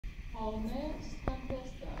Our next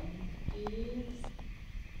contestant is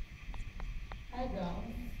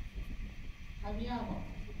Adam Hamiano.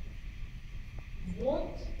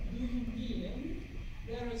 What do you mean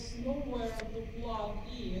there is nowhere to plug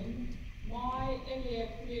in my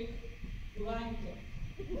electric blanket?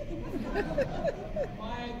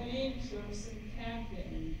 My adventures in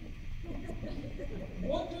camping.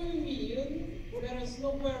 What do you mean there is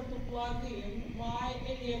nowhere to plug in my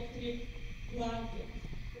electric blanket?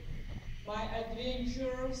 My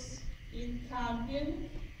adventures in camping,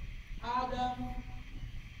 Adam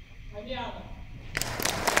Hamiano.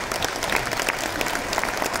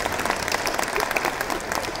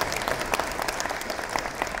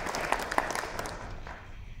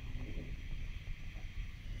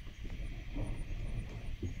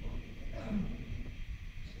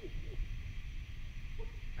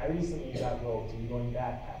 I recently got roped into going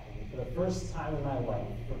backpacking for the first time in my life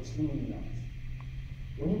for 2 months.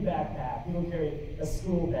 When you backpack, you don't carry a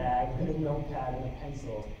school bag with a notepad and a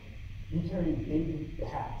pencil. You carry big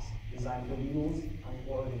packs designed for mules on the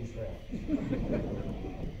Oregon Trail.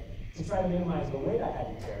 To try to minimize the weight I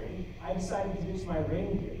had to carry, I decided to ditch my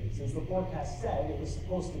rain gear since the forecast said it was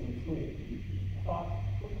supposed to be clear. I thought,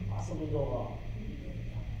 what could possibly go wrong?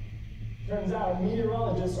 Turns out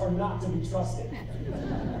meteorologists are not to be trusted.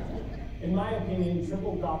 In my opinion,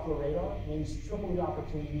 triple Doppler radar means triple the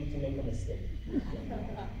opportunity to make a mistake.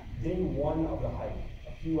 Day 1 of the hike,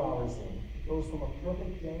 a few hours in, goes from a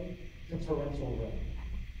perfect day to torrential rain.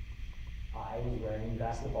 I was wearing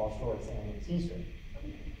basketball shorts and a t-shirt.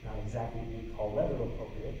 Not exactly what you'd call weather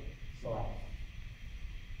appropriate, so I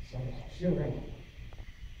started shivering.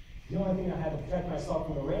 The only thing I had to protect myself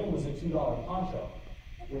from the rain was a $2 poncho,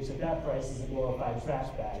 which at that price is a glorified trash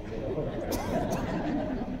bag.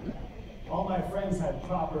 All my friends had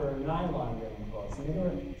proper nylon raincoats, and they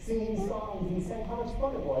were singing songs and saying how much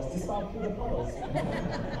fun it was to slide through the puddles.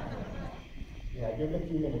 Yeah, give it a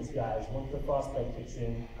few minutes, guys. Once the frostbite kicks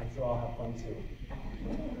in, I'm sure I'll have fun too.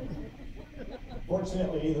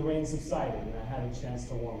 Fortunately, the rain subsided, and I had a chance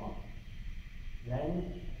to warm up.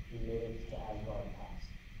 Then, we made it to Asgard Pass.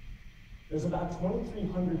 There's about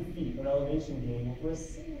 2,300 feet of elevation gain over a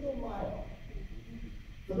single mile.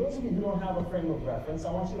 For those of you who don't have a frame of reference,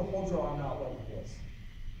 I want you to hold your arm out like this.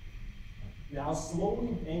 Now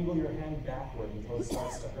slowly angle your hand backward until it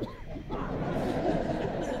starts to hurt.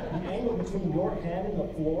 The angle between your hand and the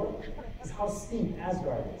floor is how steep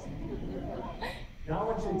Asgard is. Now I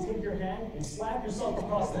want you to take your hand and slap yourself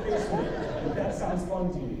across the face with it, if that sounds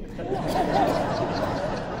fun to you.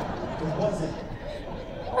 It wasn't.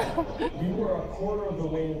 We were a quarter of the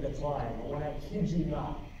way in the climb, but when I kid you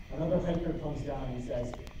not, another hiker comes down and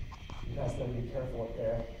says, "You guys better be careful up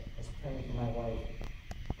there. I was praying for my life.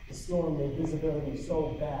 The storm made visibility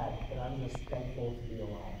so bad that I'm just thankful to be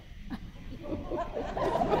alive."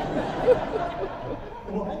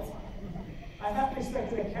 What? I half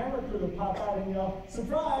expected a camera crew to pop out and yell,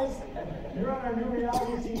 "Surprise! You're on our new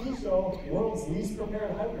reality TV show, World's Least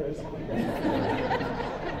Prepared Hikers."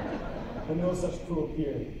 But no such crew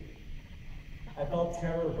appeared. I felt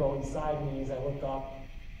terror grow inside me as I looked up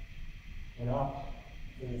and up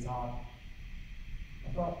to the top. I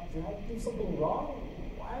thought, did I do something wrong?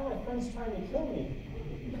 Why are my friends trying to kill me?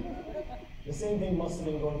 The same thing must have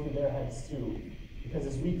been going through their heads too, because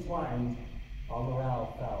as we climbed, our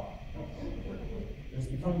morale fell. It was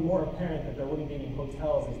becoming more apparent that there wouldn't be any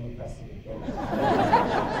hotels as we pressed into the hills.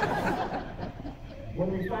 When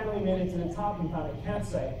we finally made it to the top and found a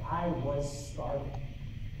campsite, I was starving.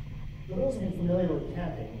 For those of you familiar with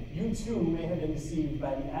camping, you too may have been deceived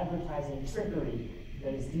by the advertising trickery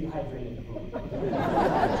that is dehydrated food.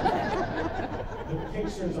 The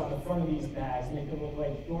pictures on the front of these bags make them look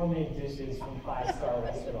like gourmet dishes from 5-star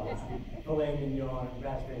restaurants, filet mignon and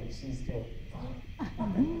raspberry cheesecake.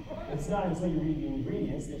 It's not until you read the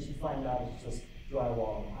ingredients that you find out it's just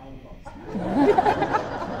drywall and pine cones.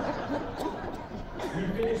 We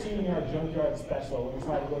finished eating our junkyard special and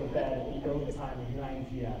tried to go to bed at the early time of 9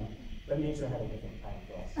 p.m., but nature had a different plan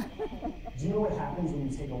for us. Do you know what happens when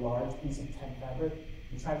you take a large piece of tent fabric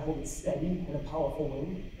and try to hold it steady in a powerful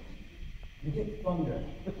wind? You get thunder.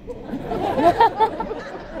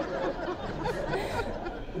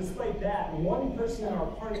 Despite that, one person in our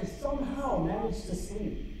party somehow managed to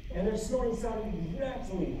sleep, and their snoring sounded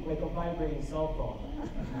exactly like a vibrating cell phone.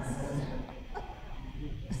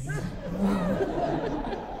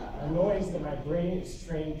 A noise that my brain is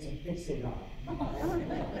trained to fixate on.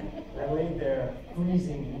 I lay there,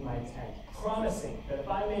 freezing in my tent, promising that if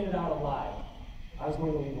I made it out alive, I was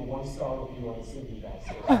going to leave a 1-star review on the sleeping bag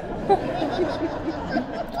station.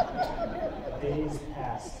 Days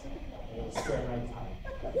passed, and it was staring my time.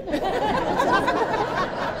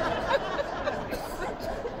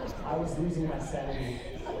 I was losing my sanity.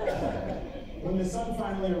 When the sun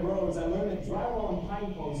finally arose, I learned that drywall and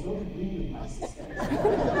pine cones don't agree with my system.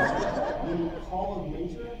 The call of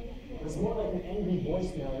nature was more like an angry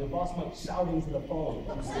voicemail your boss might shout into the phone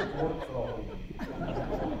if you skip work for a whole week.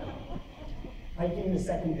 Hiking the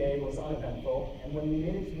second day was uneventful, and when we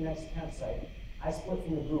made it to the next campsite, I split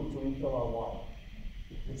from the group to refill our water.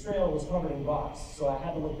 The trail was covered in rocks, so I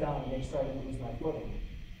had to look down and make sure I didn't lose my footing.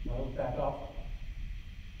 When I looked back up,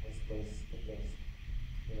 was face to face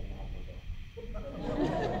with an alligator.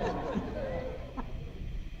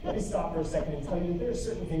 Let me stop for a second and tell you that there are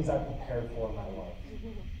certain things I've prepared for in my life.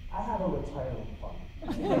 I have a retirement fund.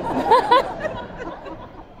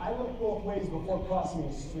 I look both ways before crossing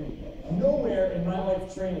the street. Nowhere in my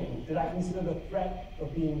life training did I consider the threat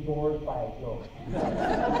of being bored by a goat.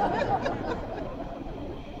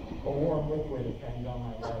 A warm liquid depends on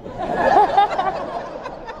my leg.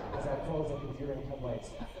 As I close up the deer in headlights.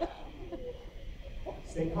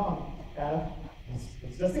 Stay calm, Adam.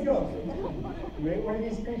 It's just a goat. You ate one of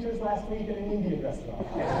these creatures last week at an Indian restaurant.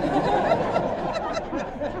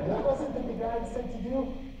 What was it that the guide said to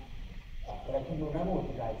do? But I couldn't remember what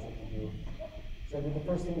the guide said to do. So I did the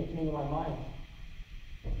first thing that came to my mind.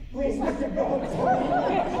 Please, Mr. Goat, I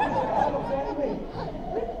have a family.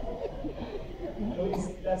 At least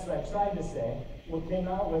that's what I tried to say. What came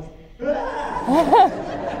out was,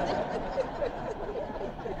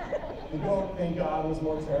 The goat, thank God, was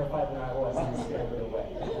more terrified than I was and scared it away.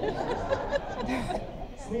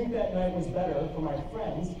 Sleep that night was better for my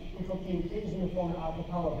friends who took the occasion to form an a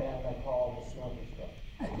cappella band I called the Snorkel Show.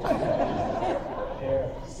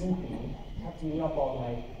 Their symphony kept me up all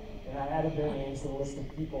night, and I added their names to the list of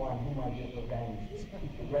people on whom I get revenge,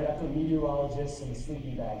 right after meteorologists and the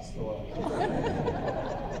sleeping bag store.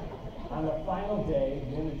 On the final day,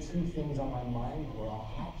 the only two things on my mind were a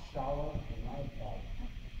hot shower and my bed.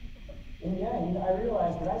 In the end, I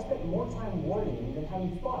realized that I spent more time worrying than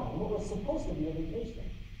having fun on what was supposed to be a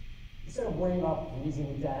vacation. Instead of worrying about freezing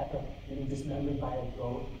to death or getting dismembered by a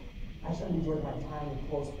goat, I should have enjoyed my time with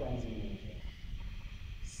close friends in nature.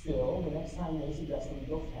 Still, the next time they suggest that we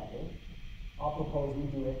go camping, I'll propose we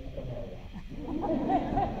do it at the Marriott.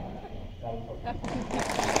 That'll be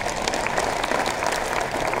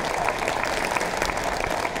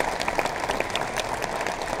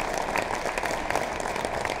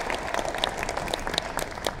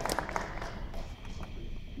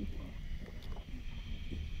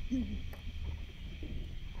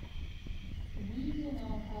We do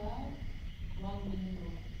now have 1 minute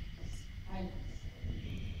of